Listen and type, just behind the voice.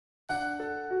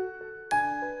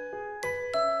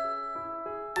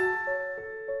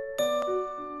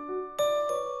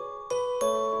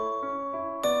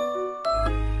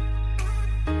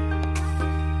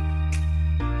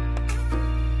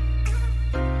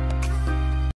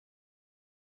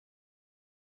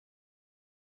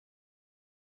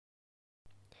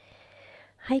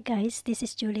Hi guys, this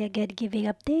is Julia again giving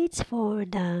updates for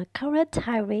the current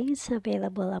hirings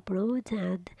available abroad,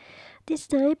 and this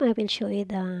time I will show you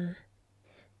the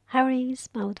hirings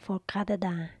bound for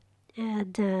Canada.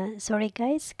 And sorry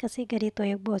guys, kasi ganito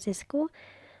yung boses ko.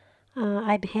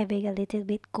 I'm having a little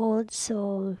bit cold,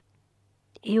 so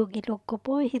yung ilong ko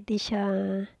po hindi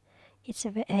siya,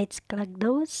 it's clogged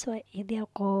nose, so hindi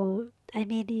ako, I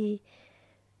mean,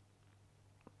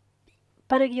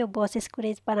 parang yung boses ko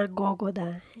rin parang gogo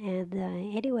na. And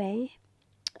anyway,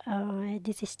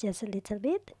 this is just a little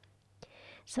bit.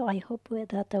 So I hope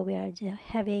that we are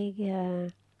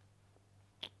having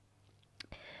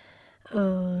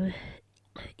uh,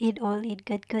 in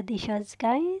good conditions,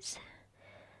 guys.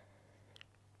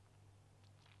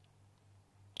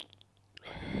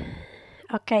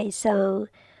 Okay, so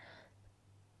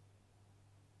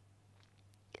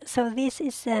this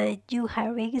is new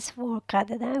hirings for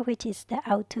Canada, which is the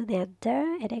auto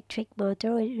denter, electric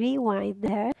motor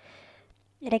rewinder,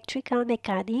 electrical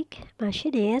mechanic,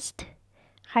 machinist,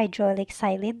 hydraulic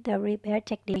cylinder repair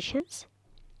technicians,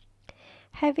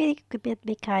 heavy equipment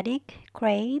mechanic,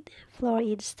 crane, floor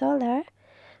installer,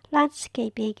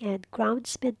 landscaping and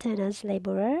grounds maintenance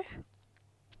laborer,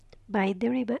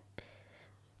 bindery.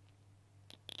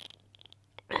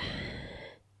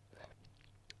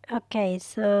 Okay,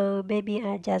 so maybe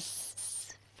I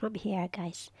just from here,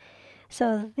 guys.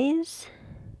 So this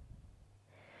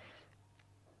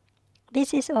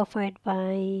is offered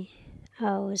by,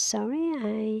 oh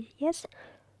sorry, yes,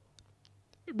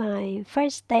 my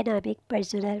First Dynamic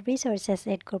Personal Resources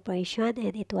Incorporation,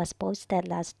 and it was posted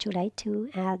last July 2,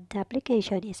 and the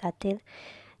application is until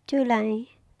July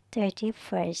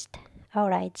 31st.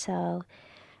 Alright, so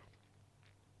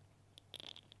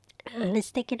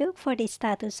let's take a look for the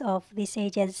status of this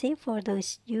agency for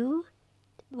those new.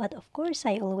 But of course,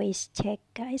 I always check,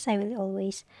 guys. I will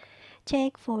always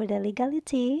check for the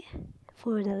legality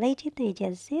for the legit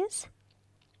agencies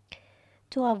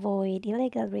to avoid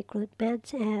illegal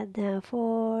recruitment, and uh,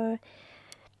 for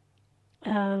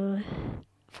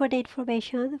the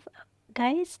information,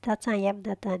 guys, that I am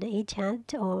not an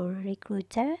agent or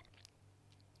recruiter,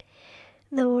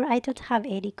 nor I don't have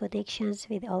any connections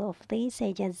with all of these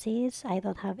agencies. I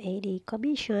don't have any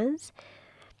commissions.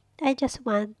 I just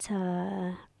want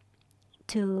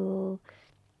to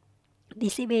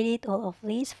disseminate all of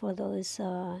this for those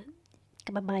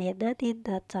kababayan natin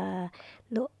that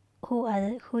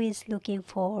who is looking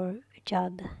for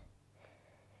job.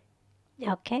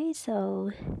 Okay,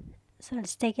 so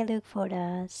let's take a look for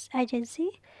the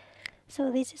agency.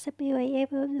 So this is a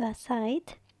BYM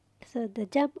site. So the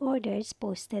job orders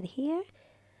posted here.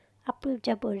 Approved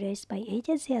job orders by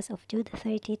agency as of June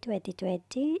 30,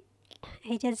 2020.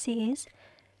 Agency is,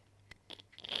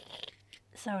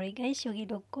 sorry guys, yung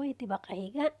ilong ko hindi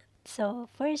makahinga. So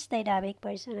First Dynamic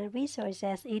Personal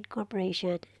Resources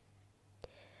Incorporation.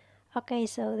 Okay,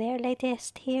 so their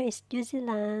latest here is New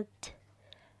Zealand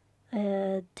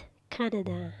and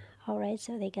Canada. Alright,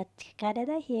 so they got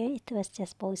Canada here. It was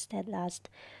just posted last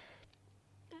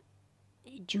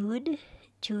June.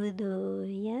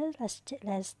 Yeah,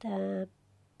 last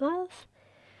month.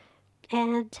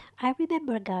 And I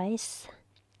remember, guys,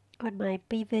 on my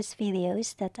previous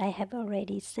videos that I have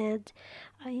already sent,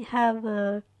 I have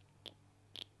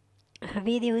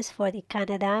videos for the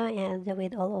Canada and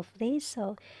with all of this.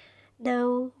 So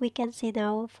now we can see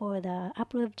now for the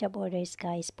approved job orders,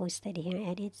 guys, posted here,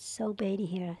 and it's so many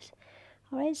here.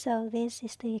 Alright, so this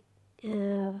is the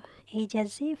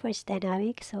agency First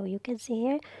Dynamic. So you can see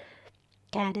here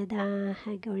Canada,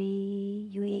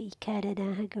 Hungary, UAE,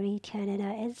 Canada, Hungary, Canada,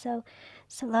 and so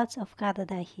lots of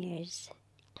Canada here.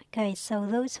 Okay, so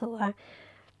those who are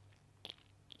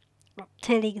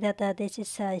telling that this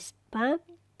is a spam,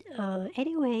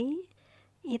 anyway,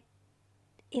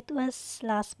 it was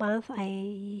last month.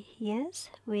 Yes,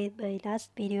 with my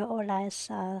last video, or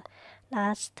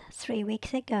last 3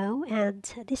 weeks ago, and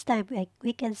this time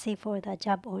we can see for the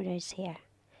job orders here.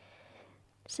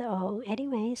 So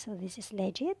anyway, so this is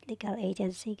legit legal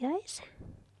agency, guys.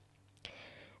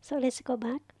 So let's go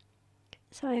back.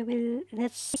 So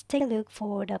let's take a look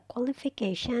for the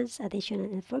qualifications,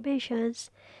 additional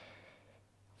informations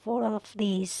for all of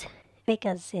these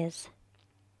vacancies.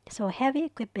 So heavy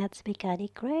equipment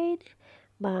mechanic grade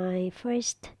by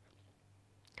First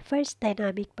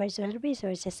Dynamic Personal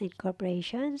Resources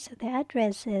Incorporation. So the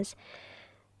address is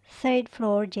 3rd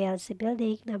floor JLC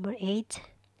building number 8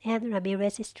 and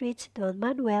Ramirez Street, Don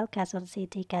Manuel, Quezon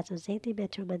City,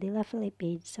 Metro Manila,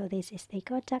 Philippines. So this is the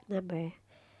contact number.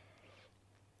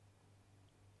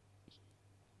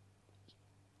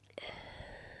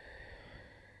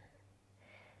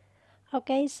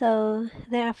 Okay, so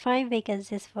there are 5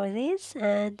 vacancies for this,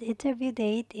 and interview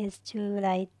date is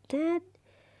July 10.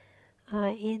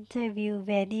 Interview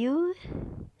venue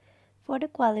for the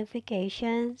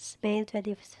qualifications: male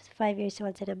 25 years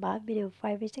old and above, minimum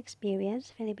 5 years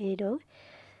experience, Filipino,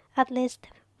 at least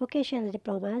vocational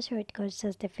diploma, short course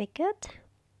certificate.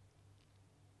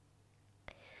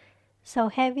 So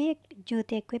heavy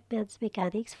duty equipment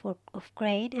mechanics of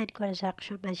crane and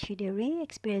construction machinery,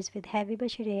 experience with heavy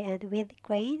machinery and with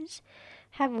cranes,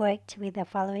 have worked with the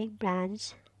following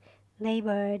brands: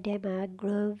 labor, demag,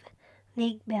 groove,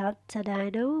 link belt,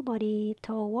 tadano, body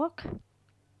tow work.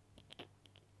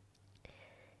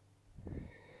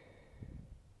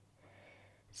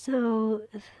 So,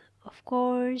 of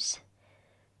course,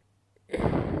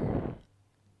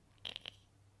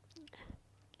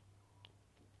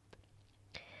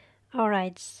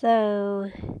 alright,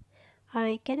 so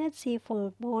I cannot see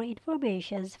for more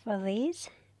informations for this.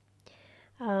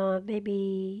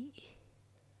 Maybe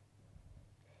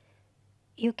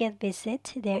you can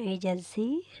visit their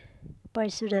agency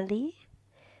personally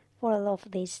for all of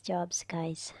these jobs,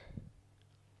 guys.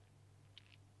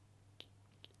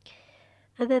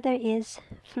 Another is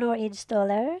floor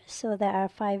installer. So there are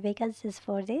 5 vacancies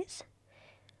for this.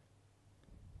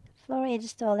 Floor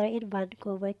installer in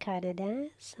Vancouver, Canada.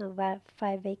 So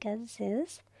 5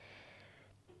 vacancies.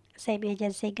 Same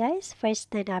agency, guys.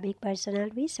 First Dynamic Personal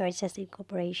Resources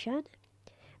Incorporation.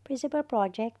 Principal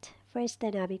project, First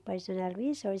Dynamic Personal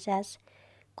Resources.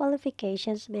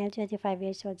 Qualifications: male 25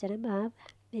 years old and above,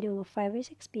 minimum of 5 years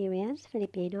experience,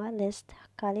 Filipino, at least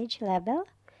college level.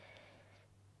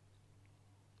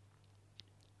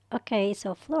 Okay,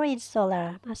 so floor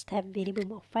installer must have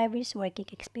minimum of 5 years working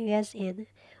experience in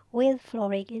with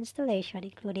flooring installation,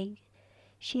 including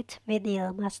sheet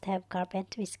vinyl. Must have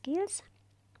carpentry skills.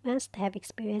 Must have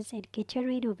experience in kitchen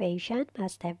renovation.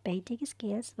 Must have painting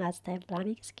skills. Must have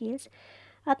plumbing skills.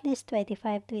 At least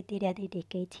 25 to didn't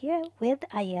indicate here. With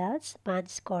IELTS, band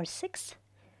score 6.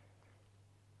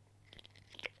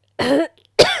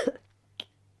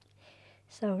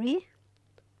 Sorry.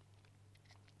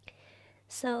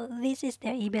 So this is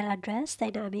their email address,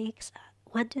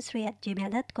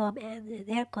 dynamics123@gmail.com, and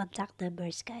their contact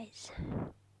numbers, guys.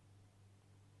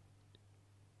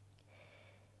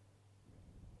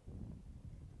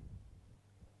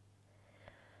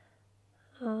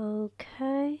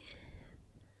 Okay.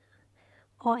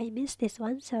 Oh, I missed this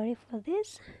one. Sorry for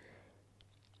this.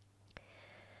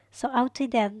 So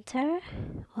Denter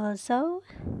also.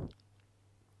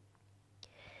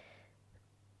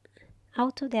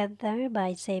 Denter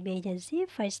by same agency,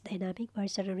 First Dynamic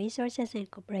Personal Resources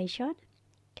Incorporation.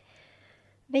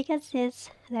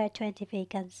 Vacancies, there are 20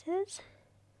 vacancies.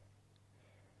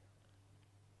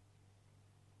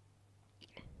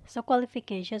 So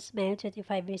qualifications: male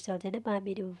 25 years old and above,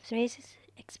 minimum 3 years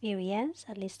experience,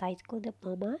 at least high school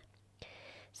diploma.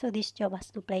 So this job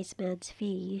has no placement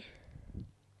fee.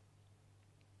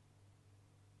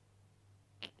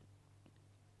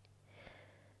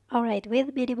 Alright,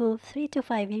 with minimum 3 to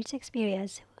 5 years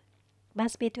experience,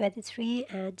 must be 23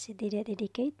 and didn't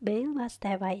indicate. Male must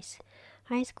have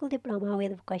high school diploma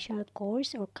with vocational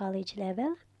course or college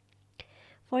level.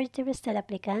 For interested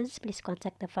applicants, please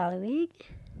contact the following.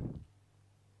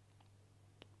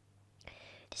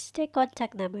 This is their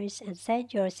contact numbers, and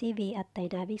send your CV at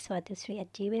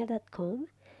dynamics123@gmail.com,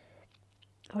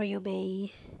 or you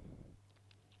may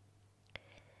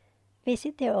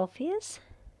visit their office.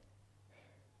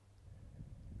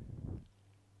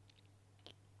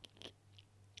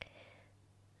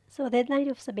 So deadline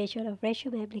of submission of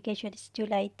resume application is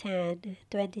July 10,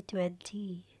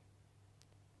 2020.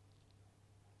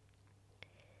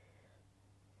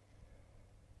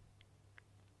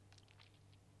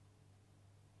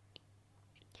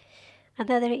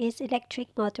 Another is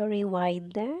electric motor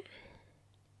rewinder.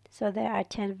 So there are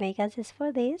 10 vacancies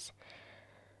for this.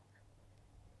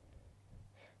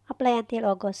 Apply until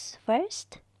August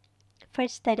 1st.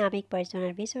 First Dynamic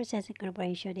Personal Resources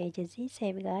Incorporation Agency,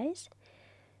 same guys.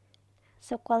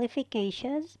 So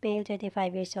qualifications: male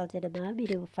 25 years old and above,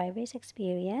 minimum 5 years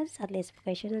experience, at least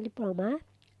vocational diploma,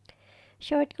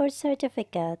 short course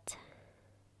certificate.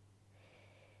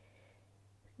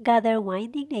 Gather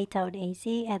winding data on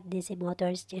AC and DC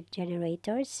motors and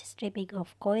generators, stripping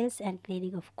of coils and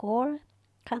cleaning of core,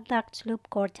 contact loop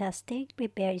core testing,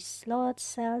 prepare slots,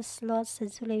 cells, slots,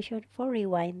 insulation for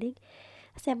rewinding,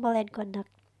 assemble and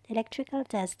conduct electrical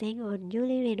testing on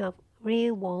newly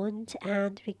rewound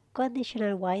and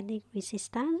conditional winding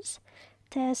resistance,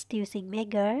 test using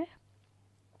Megger,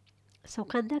 So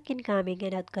conduct incoming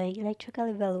and outgoing electrical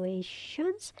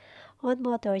evaluations on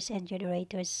motors and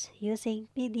generators using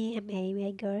PDMA,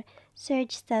 Megger,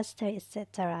 surge tester,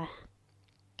 etc.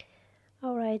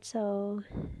 Alright, so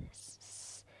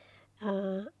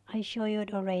I showed you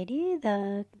already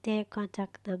their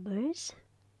contact numbers.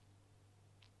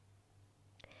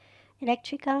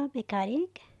 Electrical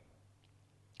mechanic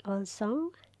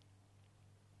also.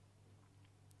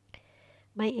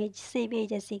 My age, same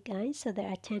agency guys, so there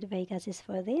are 10 vacancies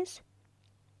for this.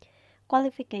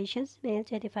 Qualifications, male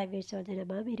 25 years old and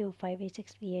above, minimum 5 years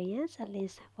experience, at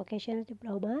least vocational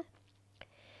diploma,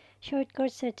 short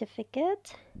course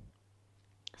certificate.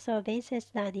 So this is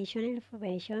the additional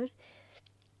information.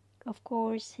 Of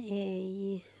course,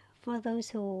 for those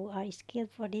who are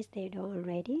skilled for this, they know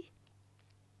already.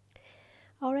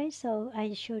 Alright, so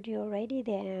I showed you already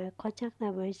their contact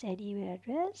numbers and email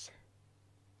address.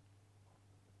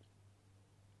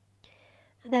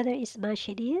 Another is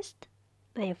Machinist,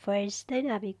 my first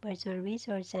dynamic personal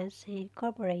resources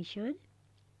incorporation.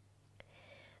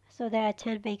 So there are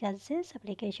 10 vacancies.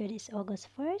 Application is August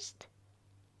 1st.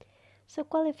 So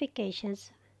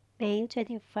qualifications, male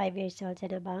 25 years old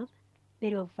and above,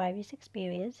 minimum 5 years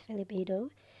experience,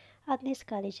 Filipino, at least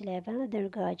college level,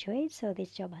 undergraduate, so this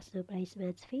job has no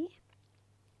placement fee.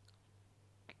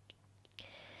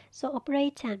 So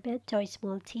operate and mentor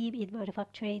small team in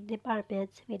manufacturing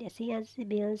departments with CNC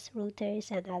mills,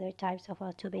 routers, and other types of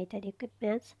automated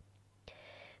equipment.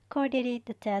 Coordinate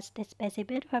the test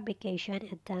specimen fabrication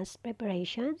and test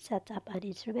preparation, set up an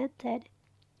instrumented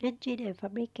engine and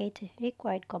fabricate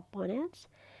required components,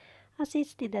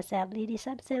 assist in assembly,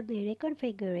 disassembly,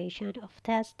 reconfiguration of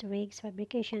test rigs,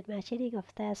 fabrication, machining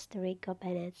of test rig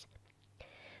components.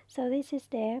 So this is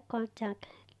their contact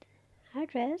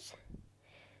address,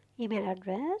 email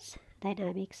address,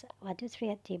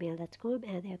 dynamics123@gmail.com,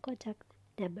 and their contact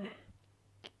number.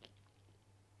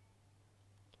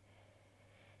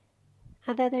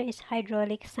 Another is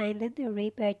hydraulic cylinder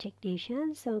repair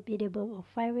technician, so minimum of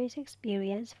 5 years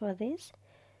experience for this.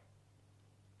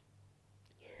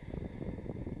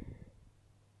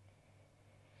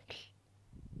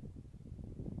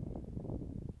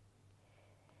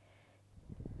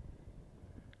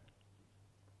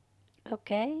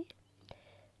 Okay.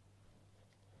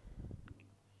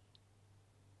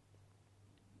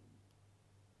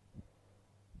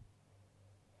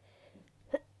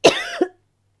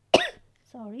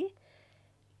 Sorry.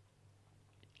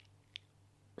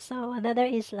 So another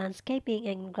is landscaping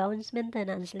and grounds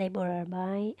maintenance laborer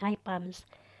by IPAMS.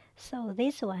 So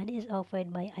this one is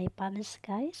offered by IPAMS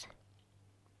guys.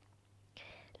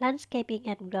 Landscaping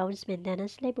and grounds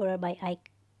maintenance laborer by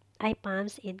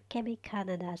IPAMS in Quebec,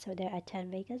 Canada. So there are 10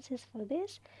 vacancies for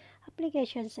this.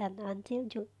 Applications and until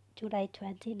July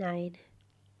 29.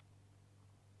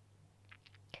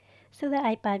 So the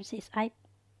IPAMS is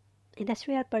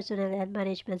Industrial Personnel and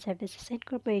Management Services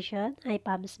Incorporation,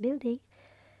 IPAMS Building,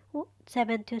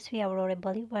 723 Aurora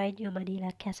Boulevard, New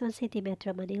Manila, Quezon City,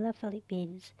 Metro Manila,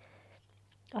 Philippines.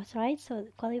 Alright, so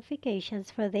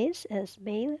qualifications for this is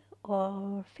male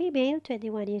or female,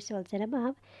 21 years old and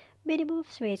above, minimum of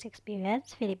 3 years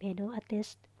experience, Filipino, at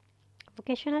least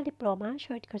vocational diploma,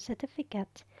 short course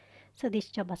certificate. So this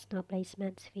job has no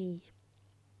placement fee.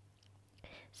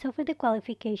 So for the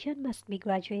qualification, must be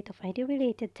graduate of any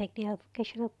related technical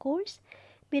vocational course,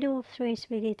 minimum of 3 years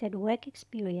related work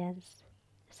experience.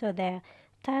 So the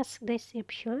task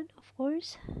description, of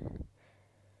course.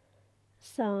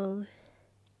 So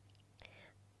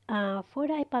for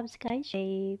the IPAMS guys,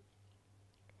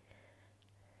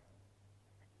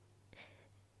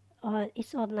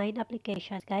 it's online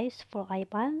applications guys for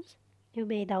IPAMS. You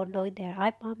may download their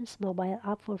IPAMS mobile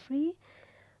app for free,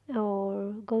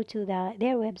 or go to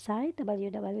their website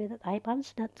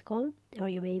www.ipams.com, or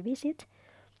you may visit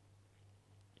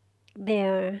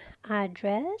their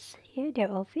address here,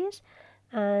 their office.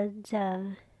 And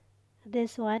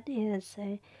this one is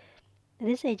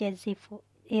this agency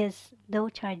is no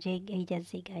charging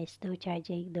agency guys, no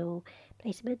charging, no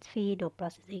placement fee, no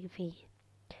processing fee.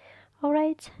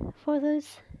 Alright, for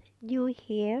those new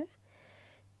here,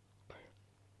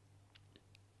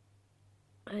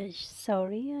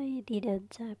 sorry I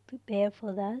didn't prepare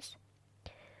for that.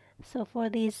 So for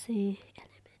this element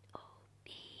OB,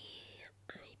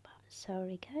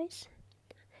 sorry guys.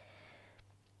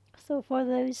 So for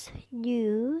those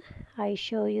new, I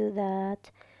show you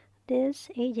that this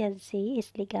agency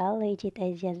is legal, legit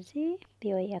agency,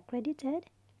 POA accredited.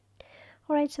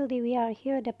 Alright, so we are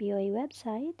here at the POA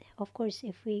website. Of course,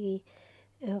 if we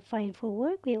find for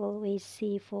work, we always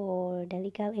see for the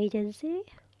legal agency.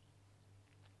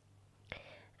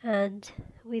 And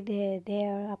with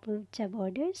their approved job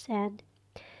orders. And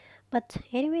but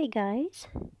anyway, guys,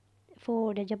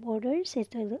 for the job orders,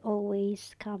 it will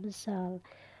always comes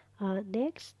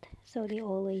next. So they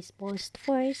always post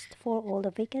first for all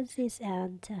the vacancies,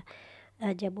 and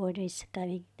job orders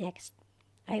coming next.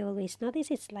 I always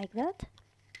notice it's like that.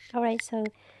 Alright, so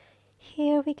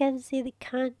here we can see the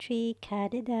country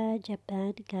Canada,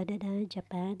 Japan, Canada,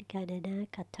 Japan, Canada,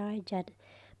 Qatar,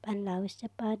 Japan, Laos,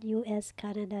 Japan, US,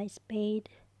 Canada, Spain.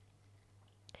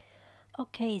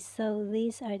 Okay, so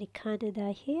these are the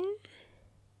Canada here.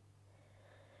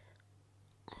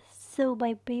 So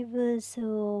by previous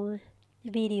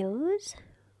videos,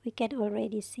 we can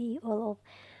already see all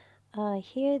of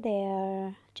here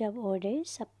their job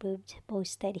orders approved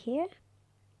posted here.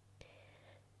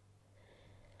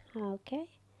 Okay.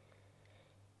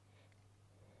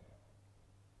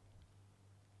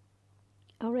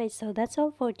 Alright, so that's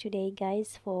all for today,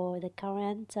 guys, for the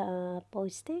current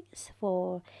postings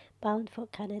for Bound for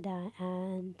Canada.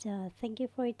 And thank you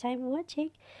for your time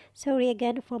watching. Sorry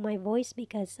again for my voice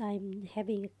because I'm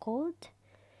having a cold.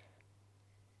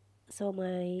 So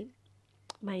my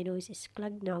nose is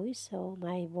clogged now, so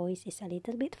my voice is a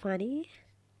little bit funny.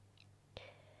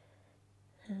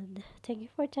 And thank you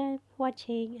for time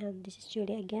watching. And this is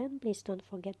Julie again. Please don't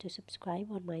forget to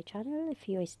subscribe on my channel if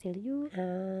you are still new.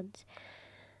 And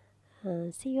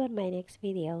see you on my next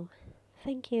video.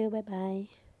 Thank you. Bye bye.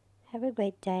 Have a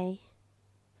great day.